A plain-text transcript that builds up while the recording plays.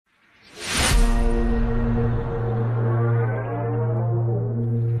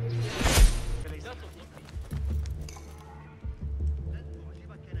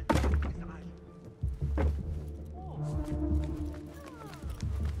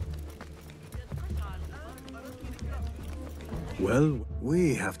Well,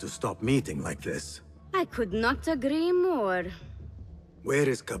 we have to stop meeting like this. I could not agree more. Where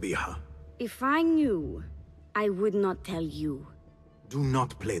is Qabiha? If I knew, I would not tell you. Do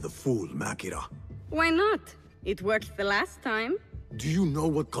not play the fool, Makira. Why not? It worked the last time. Do you know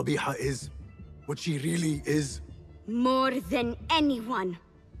what Qabiha is? What she really is? More than anyone.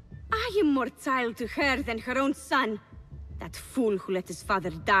 I am more child to her than her own son. That fool who let his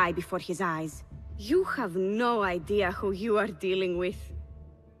father die before his eyes. You have no idea who you are dealing with.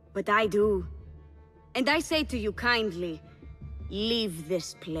 But I do. And I say to you kindly, leave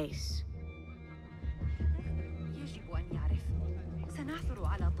this place. يجب أن يعرف. سنعثر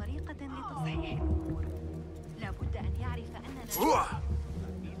على طريقة لتصحيح الأمور. لابد أن يعرف أننا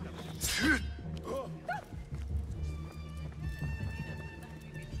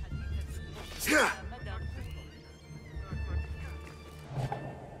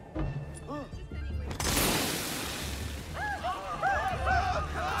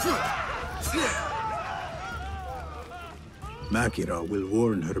Makira will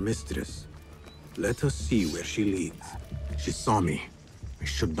warn her mistress. Let us see where she leads. She saw me. I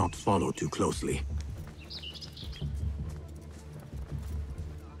should not follow too closely.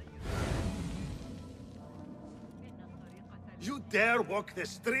 You dare walk the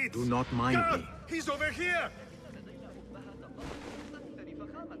streets? Do not mind me. He's over here!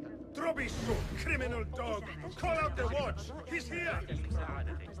 Drobisu, criminal dog! Call out the watch! He's here!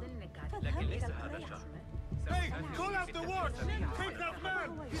 Hey, call out the watch! Take that man!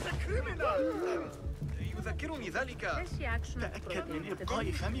 He's a criminal! يذكرني ذلك. تأكد من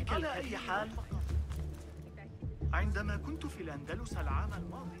إبقاء فمك على أي حال. عندما كنت في الأندلس العام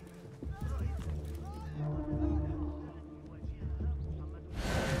الماضي.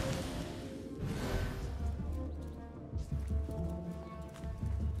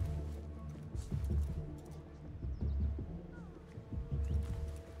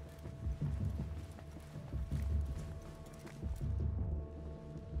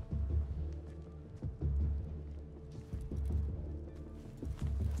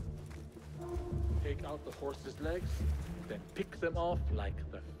 Take out the horse's legs, then pick them off like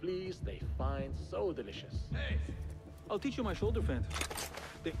the fleas they find so delicious. Hey! I'll teach you my shoulder feint.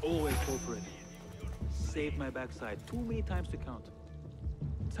 They always fall for it. Saved my backside too many times to count.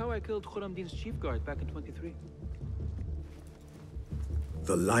 It's how I killed Khurramdin's chief guard back in 23.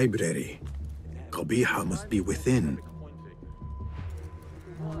 The library. Qabiha must be within.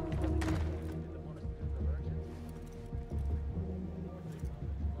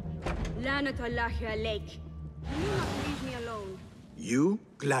 لعنة الله عليك. You not leave me alone. You?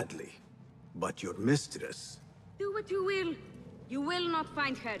 Gladly. But your mistress... Do what you will. You will not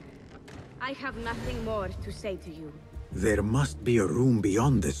find her. I have nothing more to say to you. There must be a room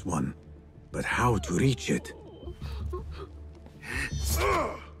beyond this one. But how to reach it?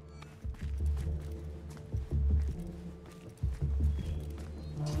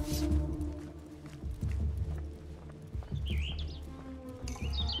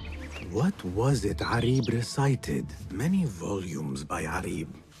 What was it Arib recited? Many volumes by Arib.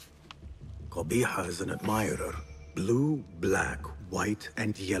 Qabiha is an admirer. Blue, black, white,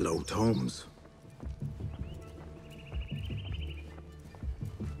 and yellow tomes.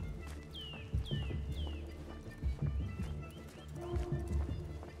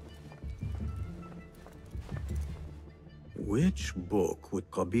 Which book would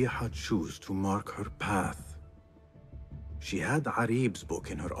Qabiha choose to mark her path? She had Arib's book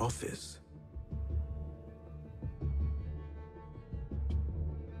in her office.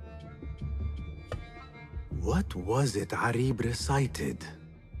 What was it Arib recited?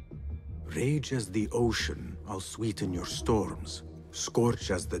 Rage as the ocean, I'll sweeten your storms.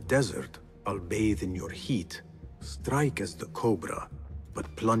 Scorch as the desert, I'll bathe in your heat. Strike as the cobra,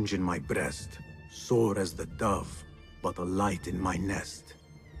 but plunge in my breast. Soar as the dove, but a light in my nest.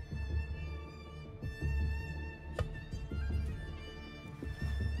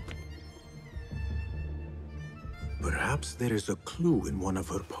 Perhaps there is a clue in one of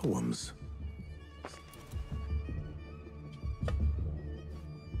her poems.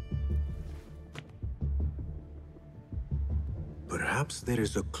 Perhaps there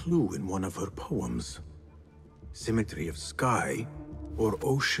is a clue in one of her poems. Symmetry of sky, or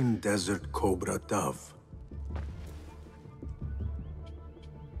ocean, desert, cobra, dove.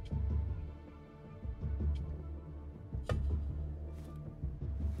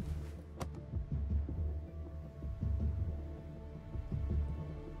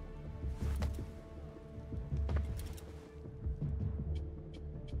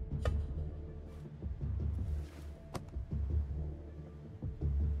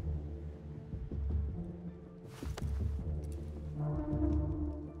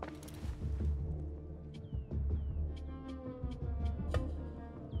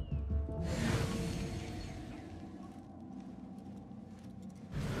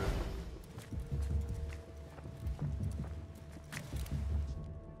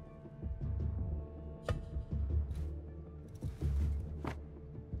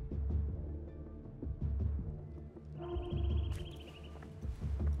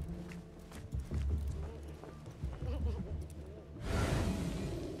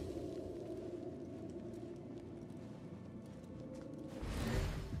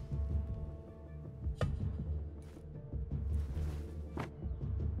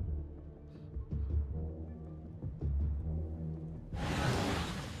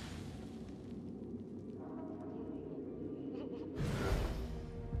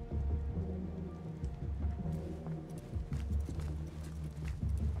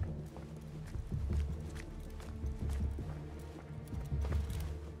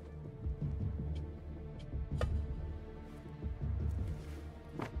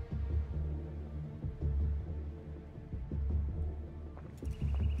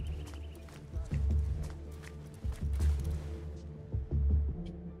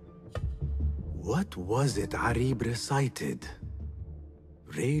 What was it Arib recited?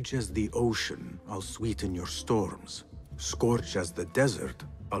 Rage as the ocean, I'll sweeten your storms. Scorch as the desert,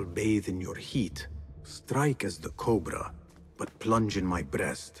 I'll bathe in your heat. Strike as the cobra, but plunge in my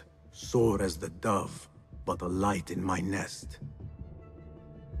breast. Soar as the dove, but alight in my nest.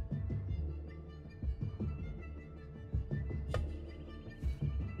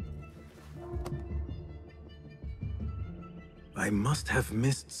 I must have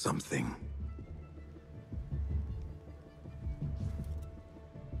missed something.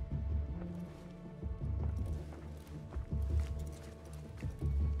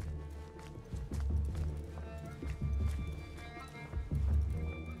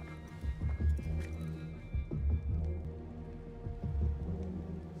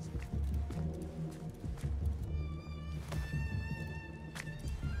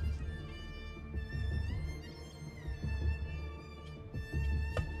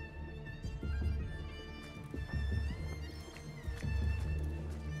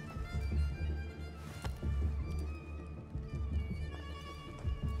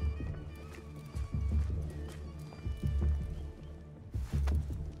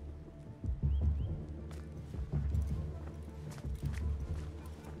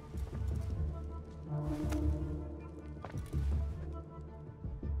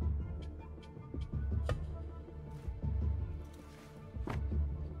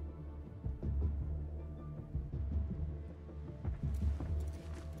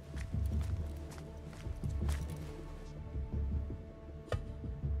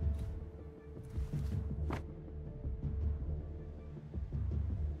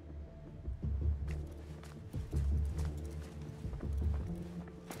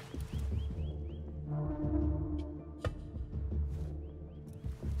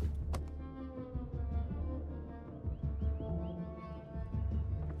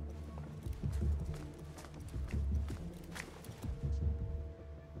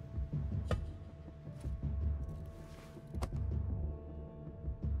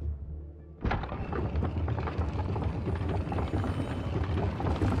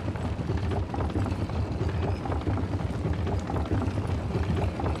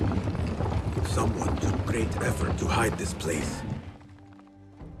 Someone took great effort to hide this place.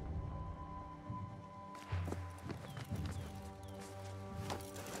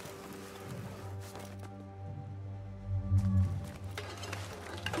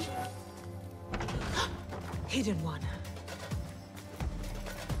 Hidden one.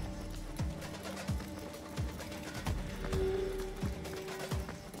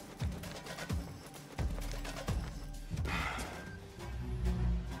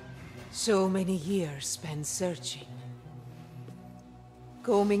 So many years spent searching,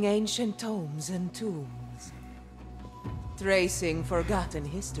 combing ancient tomes and tombs, tracing forgotten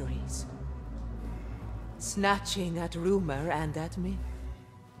histories, snatching at rumor and at myth.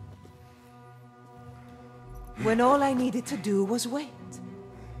 When all I needed to do was wait.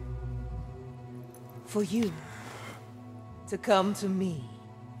 For you to come to me.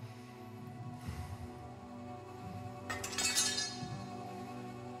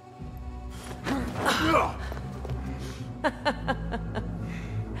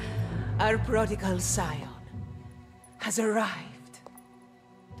 Our prodigal scion has arrived.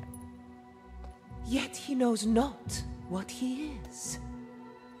 Yet he knows not what he is.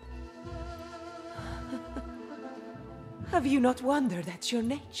 Have you not wondered at your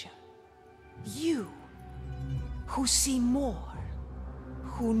nature? You, who see more,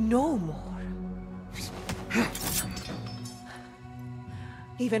 who know more.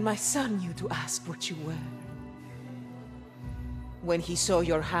 Even my son knew to ask what you were. When he saw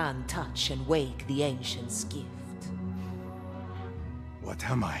your hand touch and wake the ancient's gift. What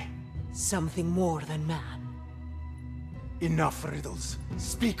am I? Something more than man. Enough riddles.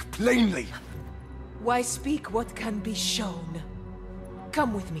 Speak plainly! Why speak what can be shown?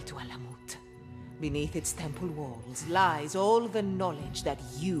 Come with me to Alamut. Beneath its temple walls lies all the knowledge that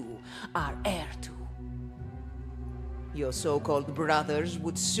you are heir to. Your so-called brothers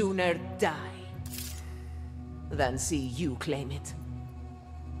would sooner die than see you claim it.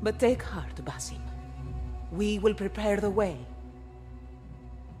 But take heart, Basim. We will prepare the way.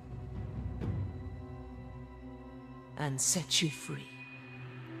 And set you free.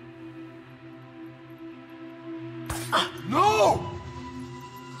 No!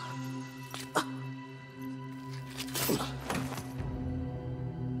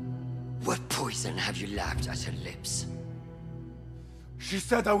 What poison have you lapped at her lips? She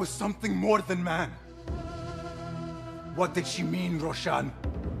said I was something more than man. What did she mean, Roshan?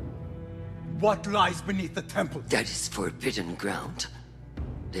 What lies beneath the temple? That is forbidden ground.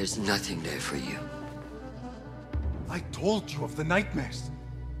 There's nothing there for you. I told you of the nightmares.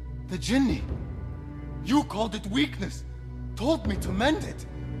 The jinni. You called it weakness. Told me to mend it.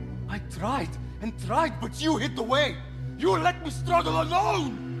 I tried and tried, but you hid the way. You let me struggle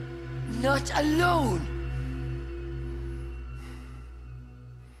alone! Not alone!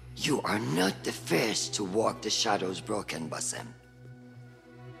 You are not the first to walk the shadows broken, Basim.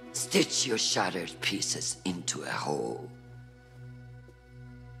 Stitch your shattered pieces into a whole.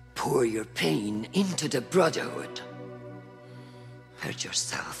 Pour your pain into the Brotherhood. Purge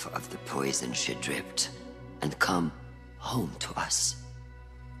yourself of the poison she dripped, and come home to us.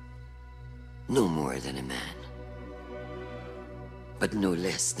 No more than a man, but no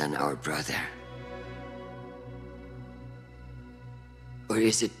less than our brother. Or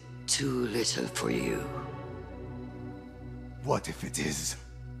is it too little for you? What if it is?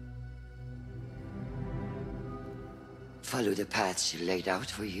 Follow the path she laid out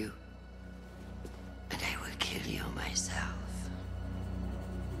for you, and I will kill you myself.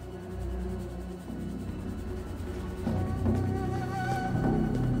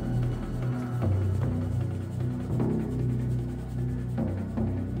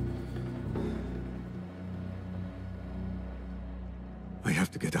 I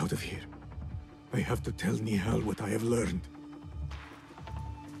have to get out of here. I have to tell Nihal what I have learned.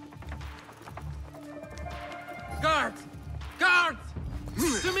 Guards! Guards!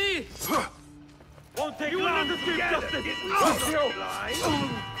 To me! Won't take long to escape justice!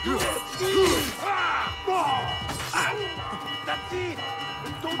 That's it!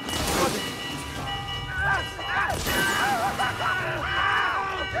 Don't stop it!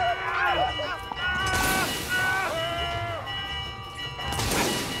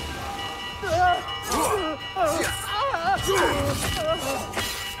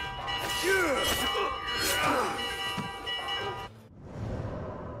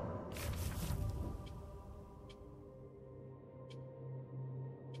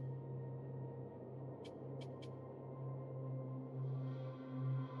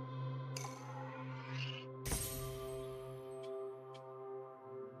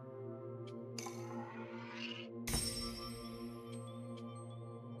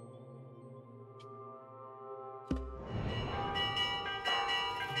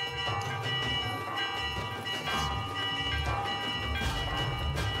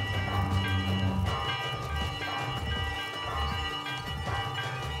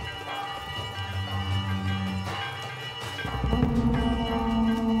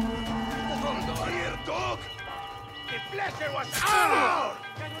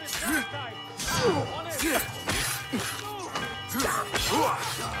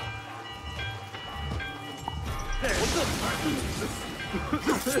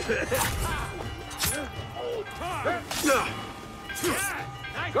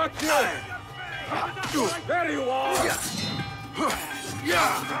 There you are! Yeah!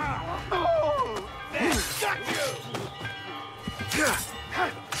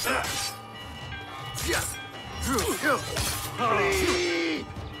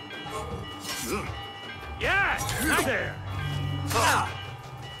 There!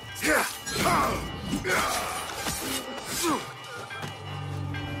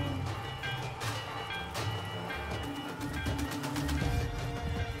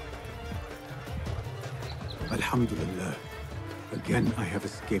 Alhamdulillah. Again, I have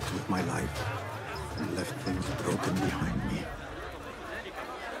escaped with my life and left things broken behind me.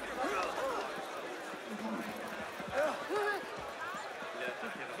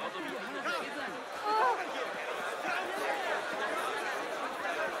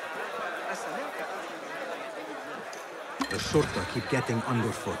 The shorta keep getting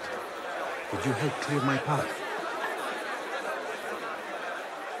underfoot. Could you help clear my path?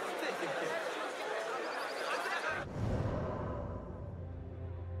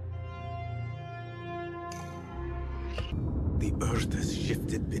 The earth has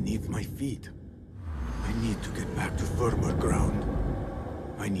shifted beneath my feet. I need to get back to firmer ground.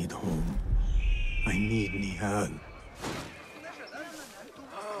 I need home. I need Nihal.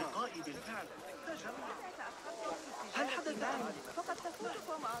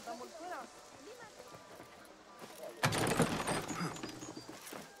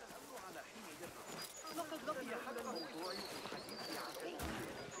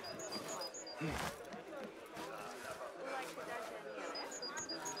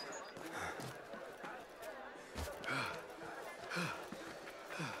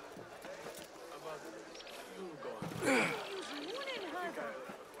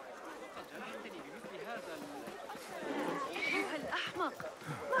 الأحمق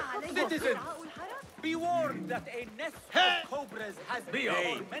ما عليك Citizen! Be warned that a nest of cobras has been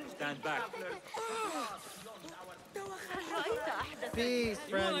mentioned. Stand back. Peace,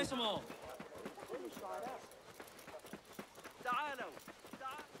 friend.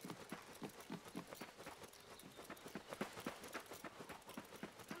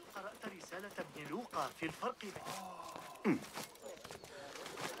 قرأت رسالة ابن لوقا في الفرق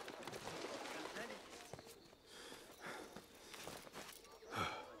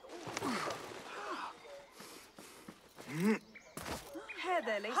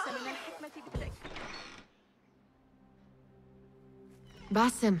هذا ليس من الحكمة بالتأكيد.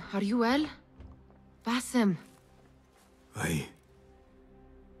 Basim, are you well? Basim. I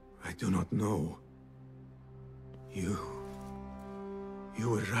do not know. You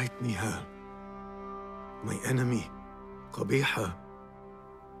were right, Nihal. My enemy, Qabiha,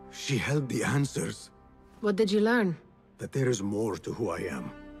 she held the answers. What did you learn? That there is more to who I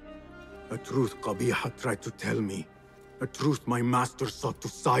am. A truth Qabiha tried to tell me. A truth my master sought to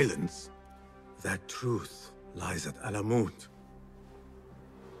silence. That truth lies at Alamut.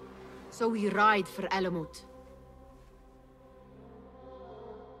 So we ride for Alamut.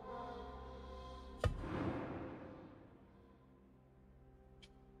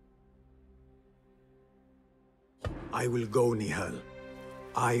 I will go, Nihal.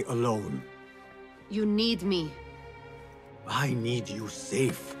 I alone. You need me. I need you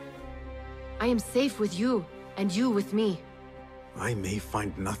safe. I am safe with you, and you with me. I may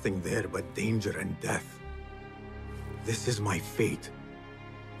find nothing there but danger and death. This is my fate.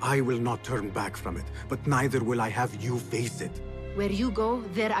 I will not turn back from it, but neither will I have you face it. Where you go,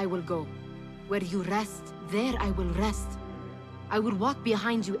 there I will go. Where you rest, there I will rest. I will walk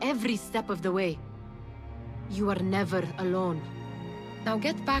behind you every step of the way. You are never alone. Now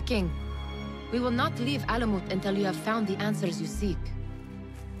get packing. We will not leave Alamut until you have found the answers you seek.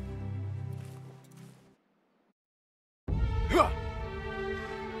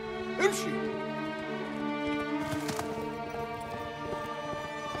 امشي.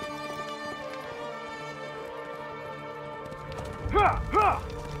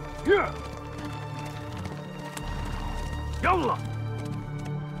 يلا.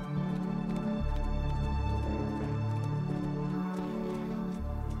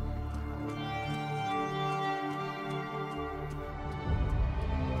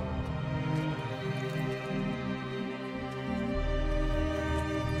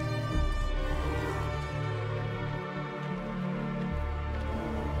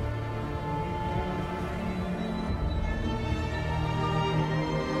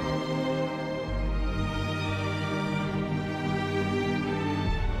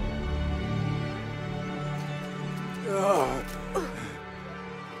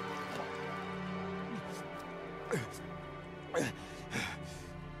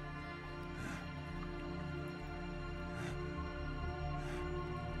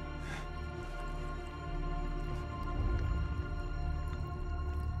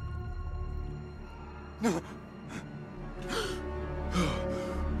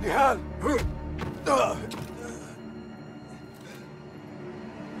 نهال.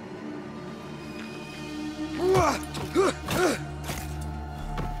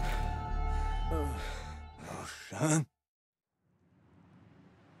 Roshan?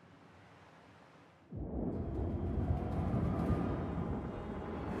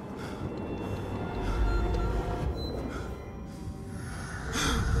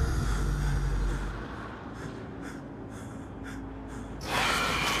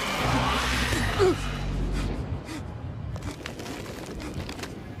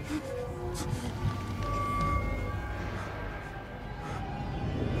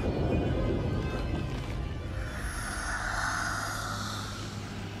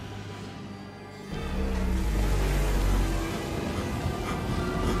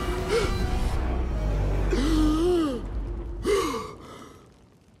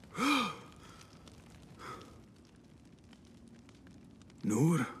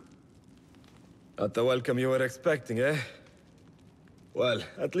 Noor? Not the welcome you were expecting, eh? Well,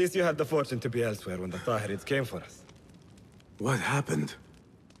 at least you had the fortune to be elsewhere when the Tahirids came for us. What happened?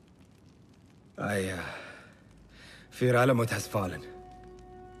 I fear Alamut has fallen.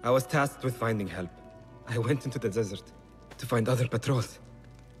 I was tasked with finding help. I went into the desert to find other patrols.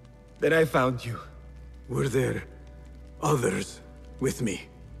 Then I found you. Were there others with me?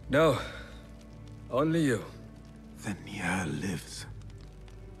 No. Only you. Then Nihal lives.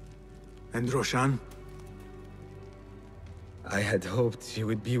 And Roshan? I had hoped she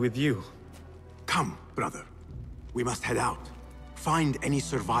would be with you. Come, brother. We must head out. Find any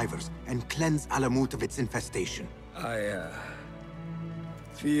survivors and cleanse Alamut of its infestation. I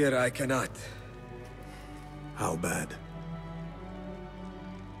fear I cannot. How bad?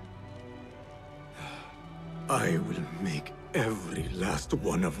 I will make every last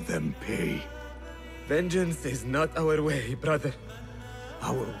one of them pay. Vengeance is not our way, brother.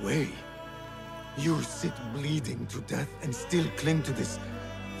 Our way? You sit bleeding to death and still cling to this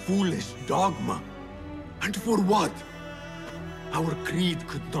foolish dogma. And for what? Our creed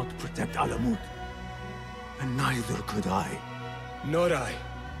could not protect Alamut. And neither could I. Nor I.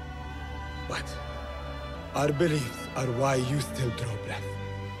 But our beliefs are why you still draw breath.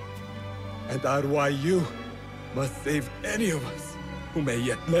 And are why you must save any of us who may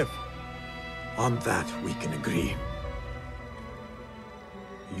yet live. On that we can agree.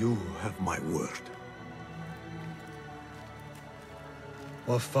 You have my word.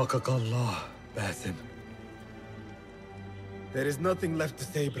 Waffaqak Allah, Basim. There is nothing left to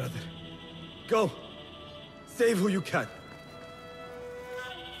say, brother. Go! Save who you can.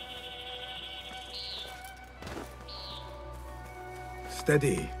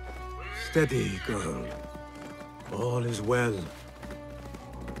 Steady. Steady, girl. All is well.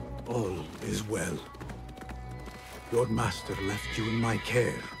 All is well. Your master left you in my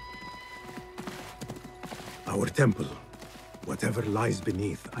care. Our temple. Whatever lies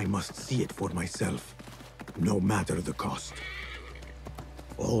beneath, I must see it for myself. No matter the cost.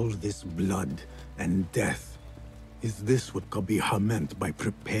 All this blood and death. Is this what Qabiha meant by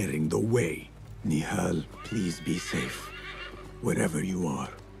preparing the way? Nihal, please be safe. Wherever you are.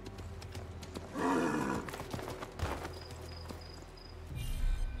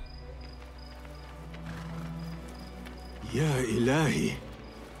 Ya Ilahi.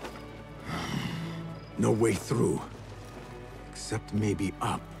 No way through. Except maybe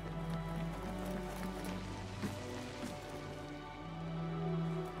up.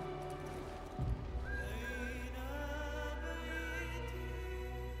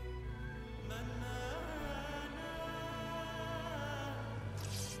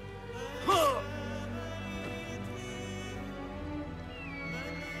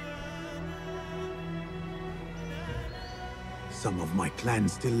 Some of my clan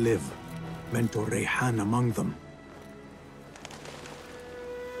still live. Mentor Rayhan among them.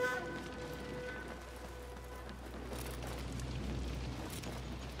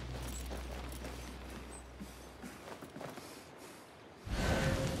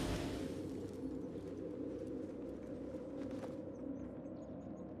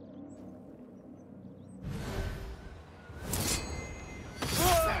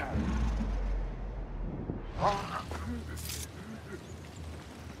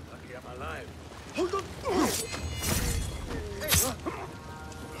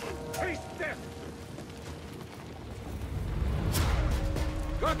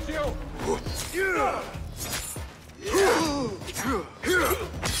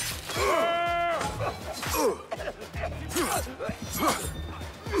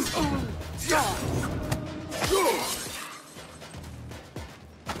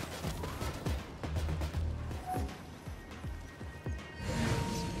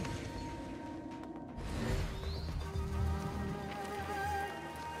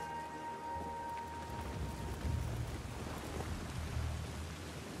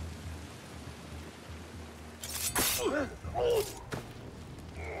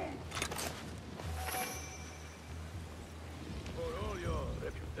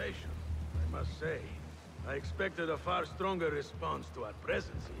 I expected a far stronger response to our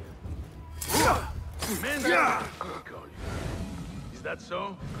presence here. Men, we call you. Is that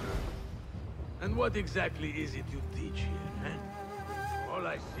so? And what exactly is it you teach here, eh? All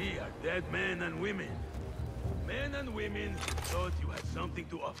I see are dead men and women. Men and women who thought you had something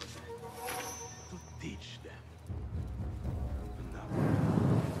to offer them. To teach them.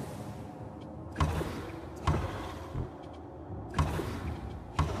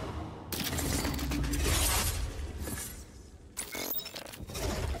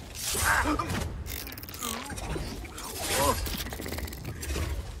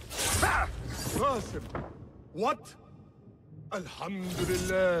 What?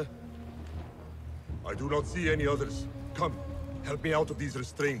 Alhamdulillah. I do not see any others. Come, help me out of these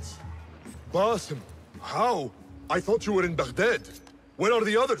restraints. Basim, how? I thought you were in Baghdad. Where are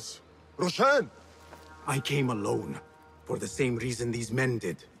the others? Roshan? I came alone, for the same reason these men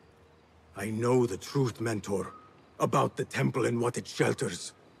did. I know the truth, Mentor, about the temple and what it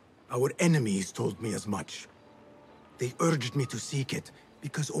shelters. Our enemies told me as much. They urged me to seek it,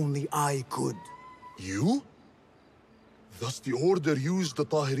 because only I could. You? Thus the Order used the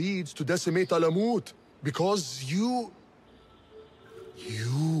Tahirids to decimate Alamut, because you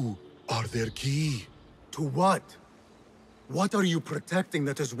are their key. To what? What are you protecting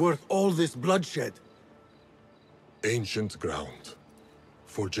that is worth all this bloodshed? Ancient ground.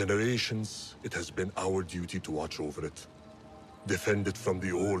 For generations, it has been our duty to watch over it. Defend it from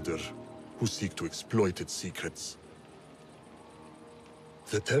the Order, who seek to exploit its secrets.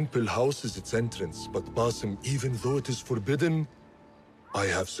 The temple houses its entrance, but Basim, even though it is forbidden, I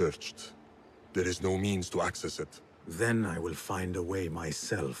have searched. There is no means to access it. Then I will find a way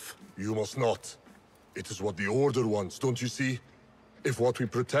myself. You must not. It is what the Order wants, don't you see? If what we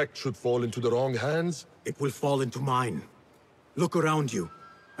protect should fall into the wrong hands... It will fall into mine. Look around you,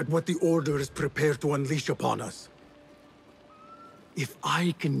 at what the Order is prepared to unleash upon us. If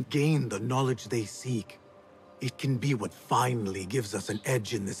I can gain the knowledge they seek, it can be what finally gives us an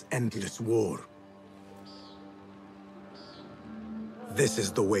edge in this endless war. This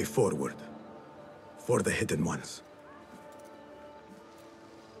is the way forward. For the Hidden Ones.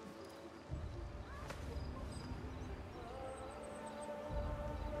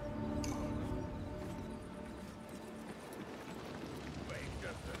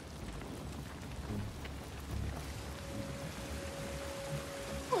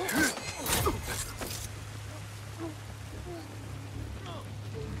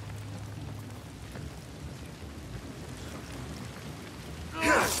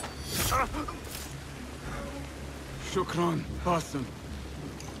 Shukran, Basim.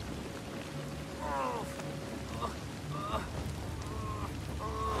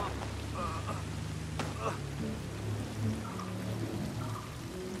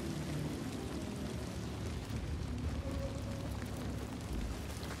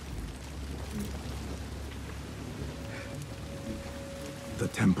 The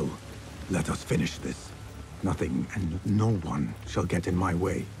temple. Let us finish this. Nothing and no one shall get in my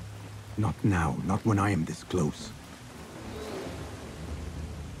way. Not now, not when I am this close.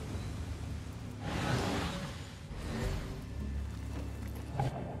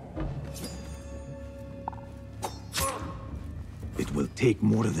 It will take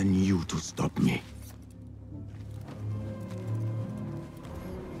more than you to stop me.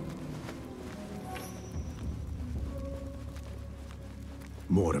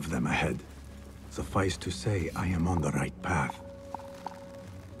 More of them ahead. Suffice to say, I am on the right path.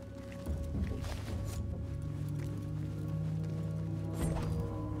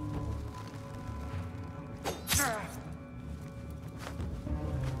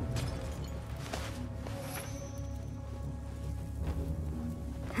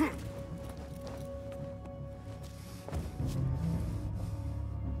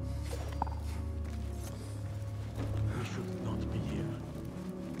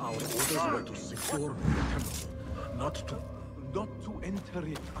 To secure the temple, not to enter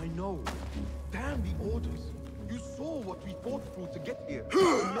it. I know. Damn the orders! You saw what we fought through to get here.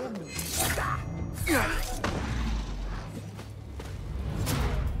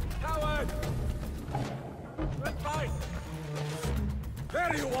 Coward! Red fight!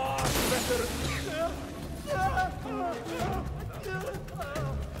 There you are, better.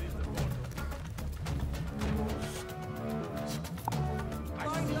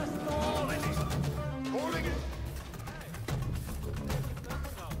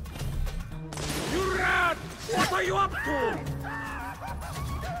 What are you up to?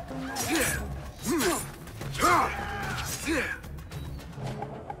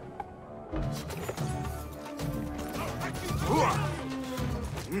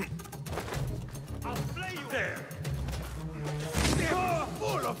 I'll flay you there.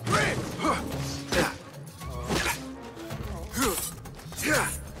 Full of grit.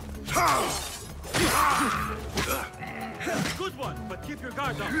 Good one, but keep your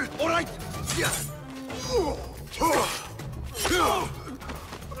guard up. All right.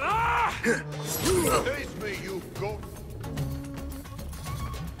 Face me, you goat!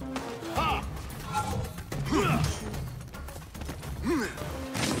 Ha!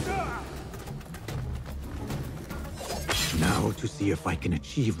 Now to see if I can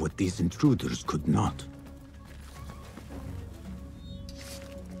achieve what these intruders could not.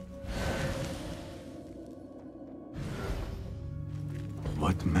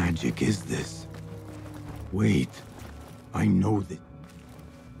 What magic is this? Wait, I know that.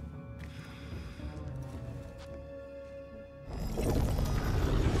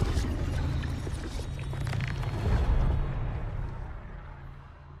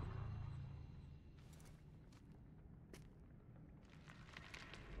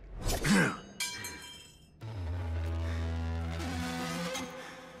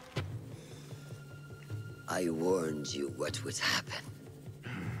 I warned you what would happen.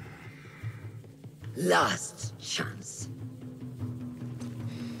 Last chance.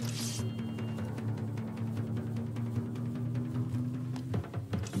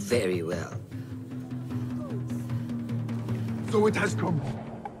 Very well. So it has come.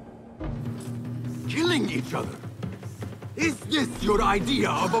 Killing each other. Is this your idea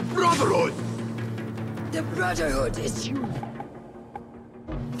of a brotherhood? The brotherhood is you.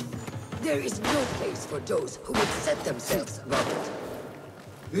 There is no place for those who would set themselves above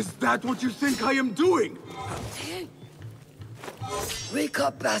it. Is that what you think I am doing? Wake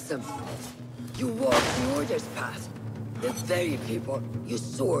up, Basim. You walk the Order's path. The very people you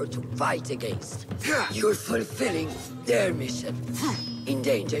swore to fight against. You're fulfilling their mission.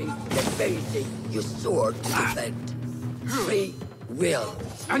 Endangering the very thing you swore to defend. Free will.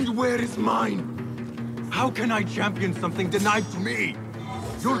 And where is mine? How can I champion something denied to me?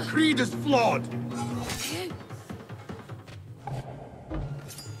 Your creed is flawed.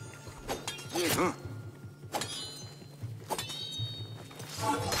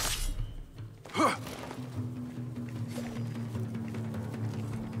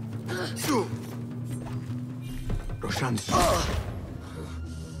 Roshan's.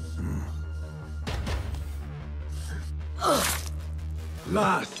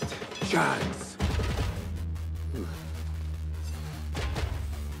 Last chance.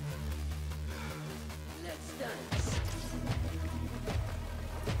 Let's dance.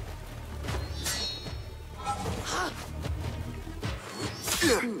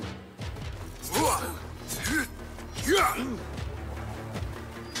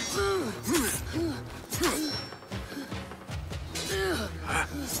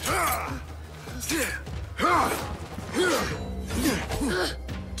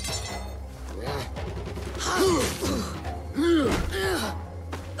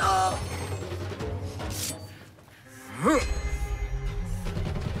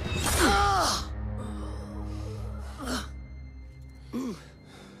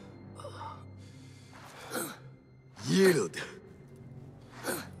 Yield.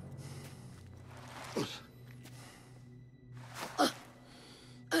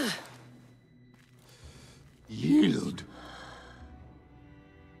 Yield.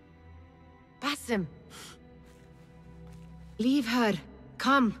 Basim. Leave her.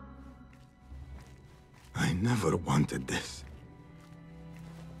 Come. I never wanted this.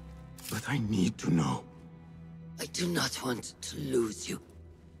 But I need to know. I do not want to lose you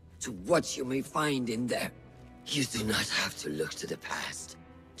to what you may find in there. You do not have to look to the past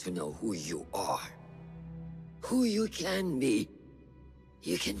to know who you are. Who you can be.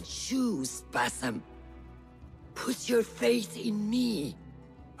 You can choose, Basim. Put your faith in me.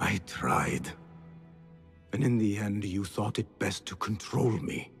 I tried. And in the end, you thought it best to control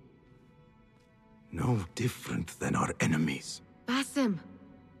me. No different than our enemies. Basim.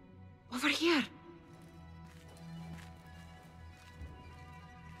 Over here.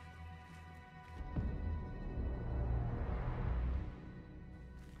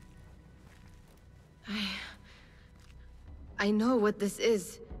 I know what this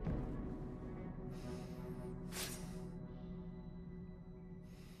is.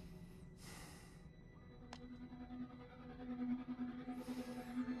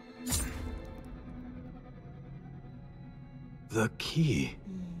 The key.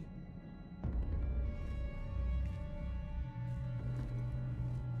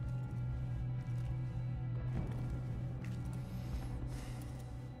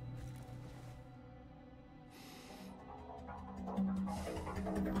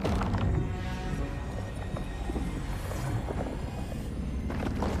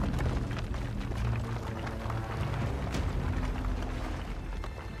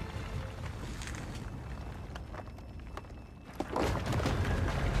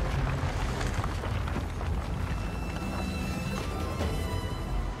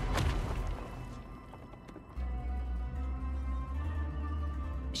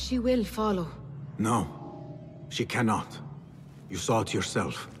 She will follow. No, she cannot. You saw it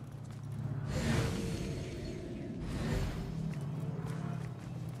yourself.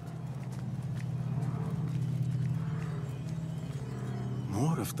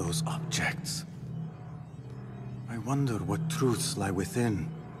 More of those objects. I wonder what truths lie within.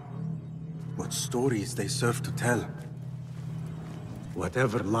 What stories they serve to tell.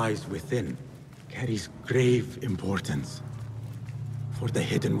 Whatever lies within carries grave importance. For the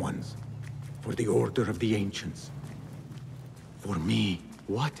hidden ones. For the order of the ancients. For me,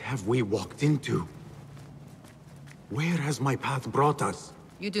 what have we walked into? Where has my path brought us?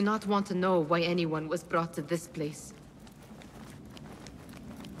 You do not want to know why anyone was brought to this place.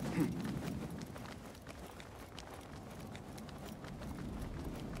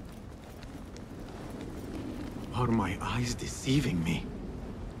 Are my eyes deceiving me?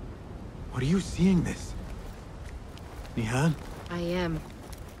 Are you seeing this? Nihal? I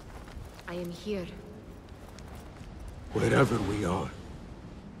am here. Wherever we are,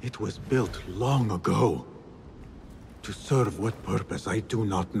 it was built long ago. To serve what purpose, I do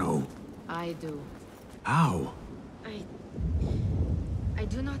not know. I do. How? I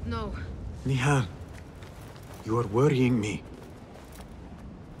do not know. Nihal, you are worrying me.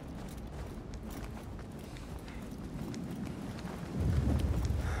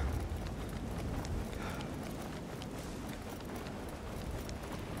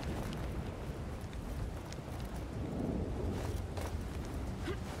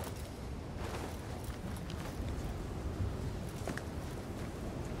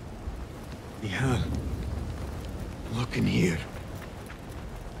 Nihal, look in here.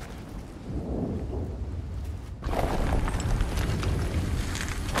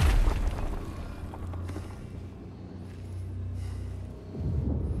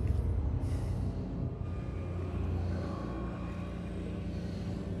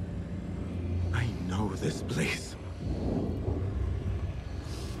 I know this place.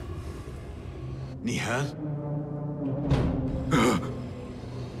 Nihal?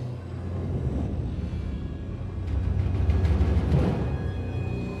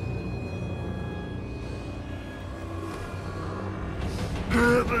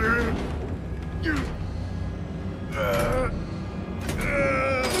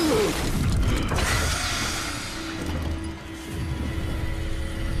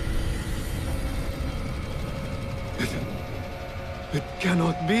 It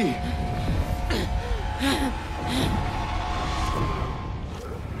cannot be.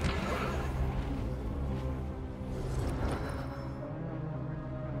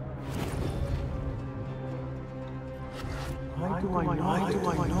 Why do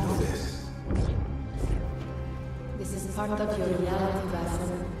I know this? This is part of your reality,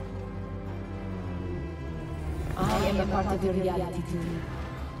 Basil. I am a part of your reality too.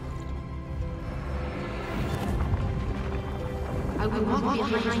 I will walk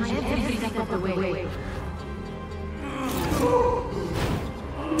behind every step of the way. It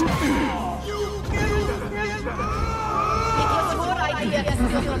was your idea to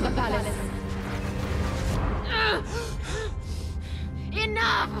steal from the palace.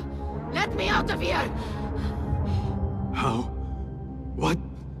 Enough! Let me out of here! How?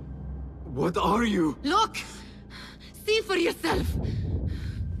 What are you? Look! See for yourself!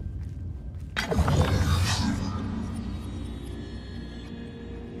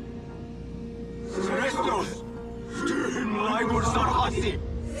 Restos! Stehen Leibur Sarhasi!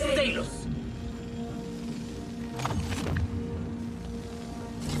 Stalos!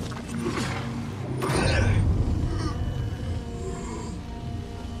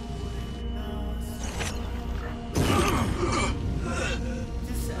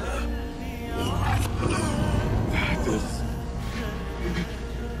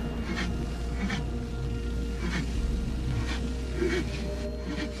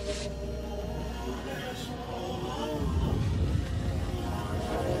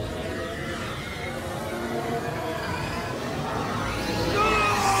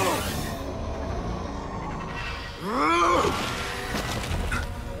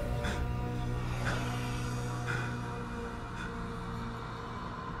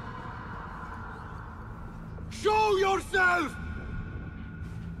 Show yourself!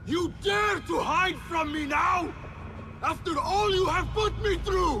 You dare to hide from me now? After all you have put me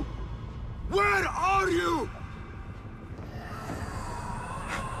through! Where are you?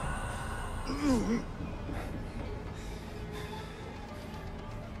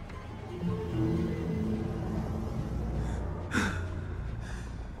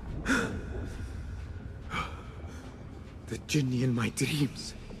 The Jinni in my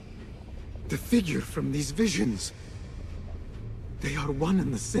dreams. The figure from these visions. They are one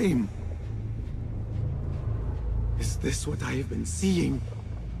and the same. Is this what I have been seeing?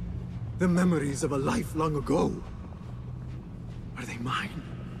 The memories of a life long ago? Are they mine?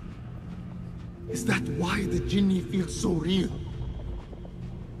 Is that why the Jinni feels so real?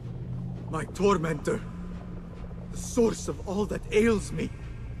 My tormentor. The source of all that ails me.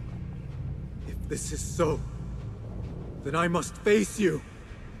 If this is so, then I must face you.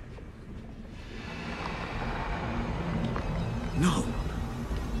 No.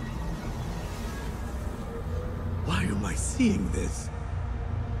 Why am I seeing this?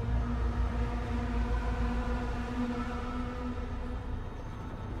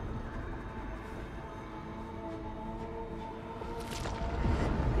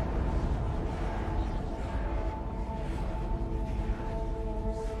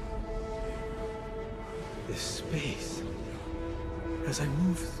 This space. As I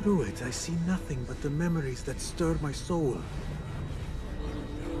move through it, I see nothing but the memories that stir my soul.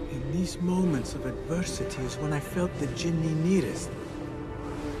 In these moments of adversity is when I felt the Jinni nearest.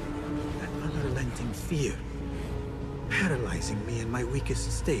 That unrelenting fear, paralyzing me in my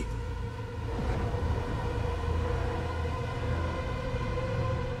weakest state.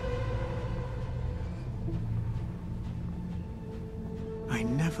 I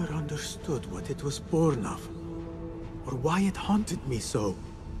never understood what it was born of, or why it haunted me so.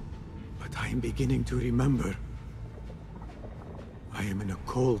 But I am beginning to remember. I am in a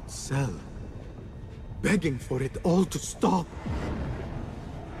cold cell, begging for it all to stop.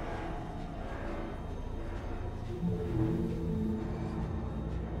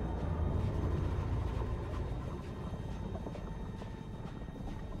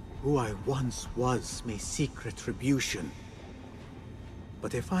 Who I once was may seek retribution.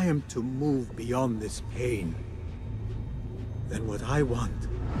 But if I am to move beyond this pain, then what I want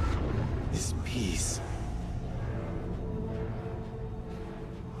is peace.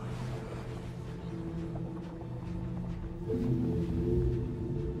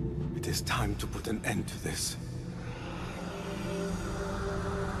 It is time to put an end to this.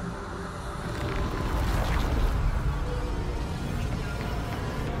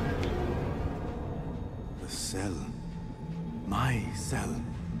 The cell. My cell.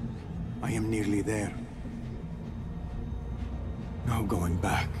 I am nearly there. No going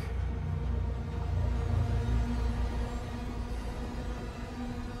back.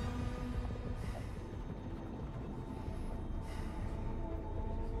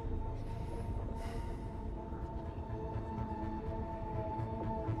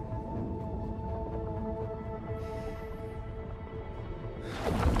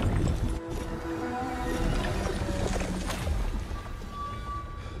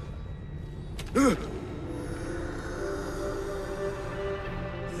 The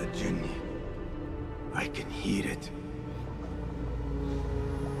Jinni. I can hear it.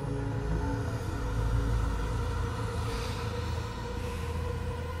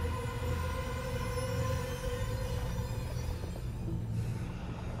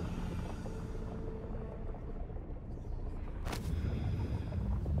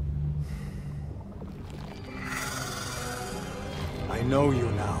 I know you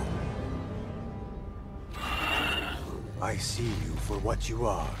now. I see you for what you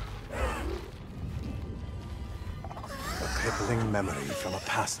are. A crippling memory from a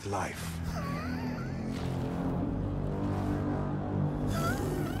past life.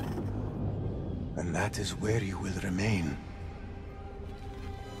 And that is where you will remain.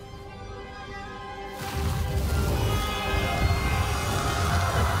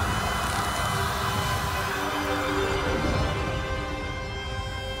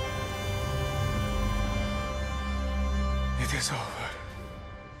 It is over.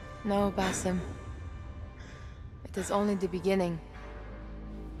 No, Basim. It is only the beginning.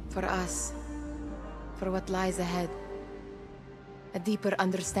 For us. For what lies ahead. A deeper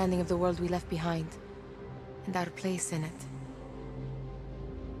understanding of the world we left behind. And our place in it.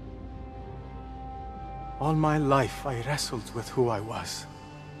 All my life I wrestled with who I was.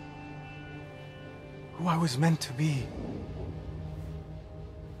 Who I was meant to be.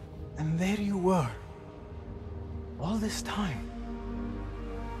 And there you were. All this time.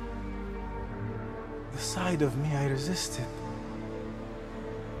 The side of me I resisted.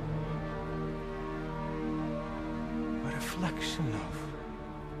 A reflection of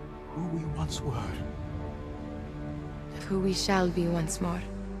who we once were. Of who we shall be once more.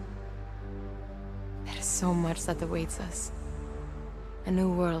 There is so much that awaits us. A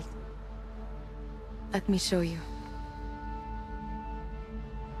new world. Let me show you.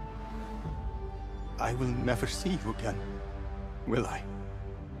 I will never see you again, will I?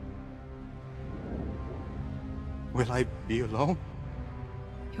 Will I be alone?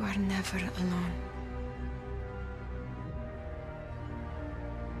 You are never alone.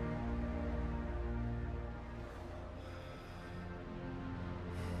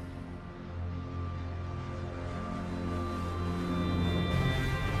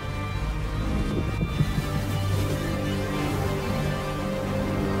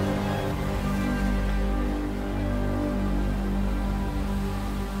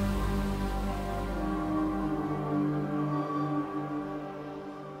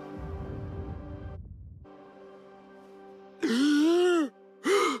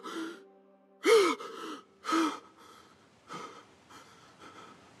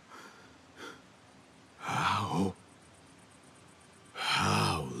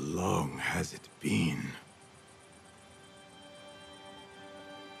 How long has it been?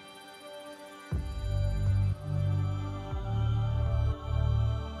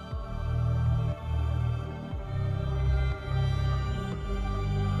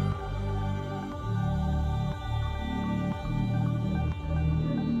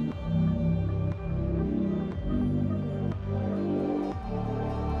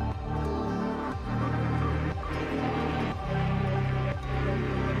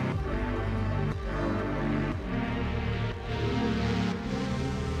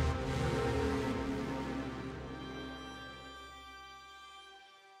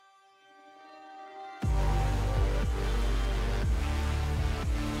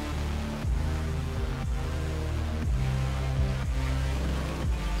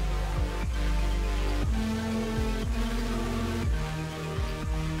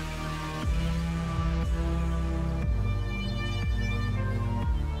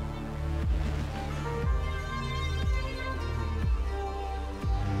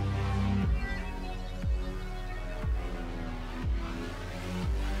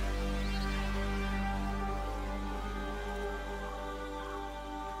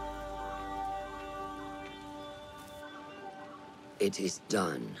 It is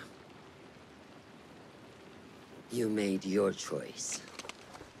done. You made your choice.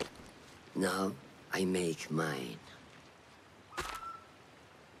 Now, I make mine.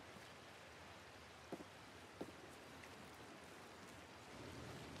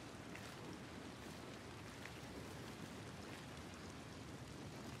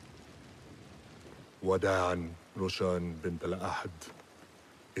 وداعاً روشان بنت الأحد.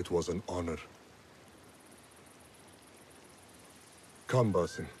 It was an honor. Come,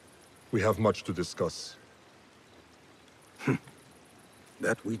 Basim. We have much to discuss.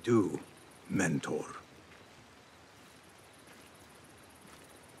 That we do, Mentor.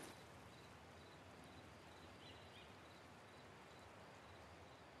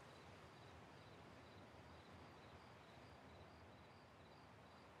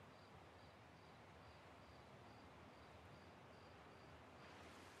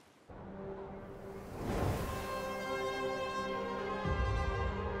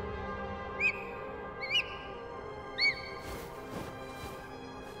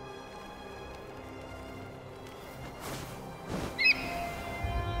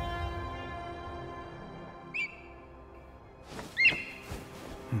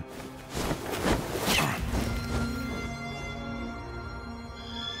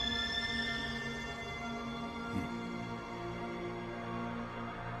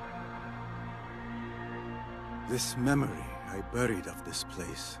 This memory I buried of this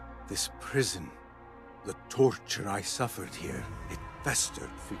place, this prison, the torture I suffered here, it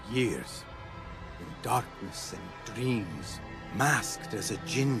festered for years. In darkness and dreams, masked as a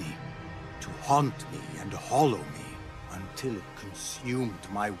jinni, to haunt me and hollow me, until it consumed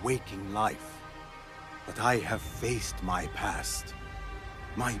my waking life. But I have faced my past,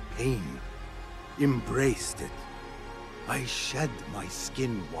 my pain, embraced it. I shed my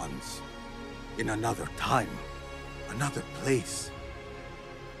skin once, in another time, another place.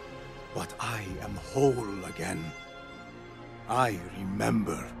 But I am whole again. I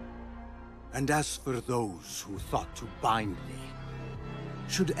remember. And as for those who thought to bind me,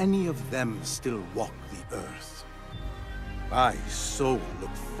 should any of them still walk the earth, I so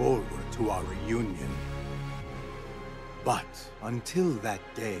look forward to our reunion. But until that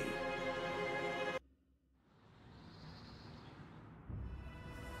day,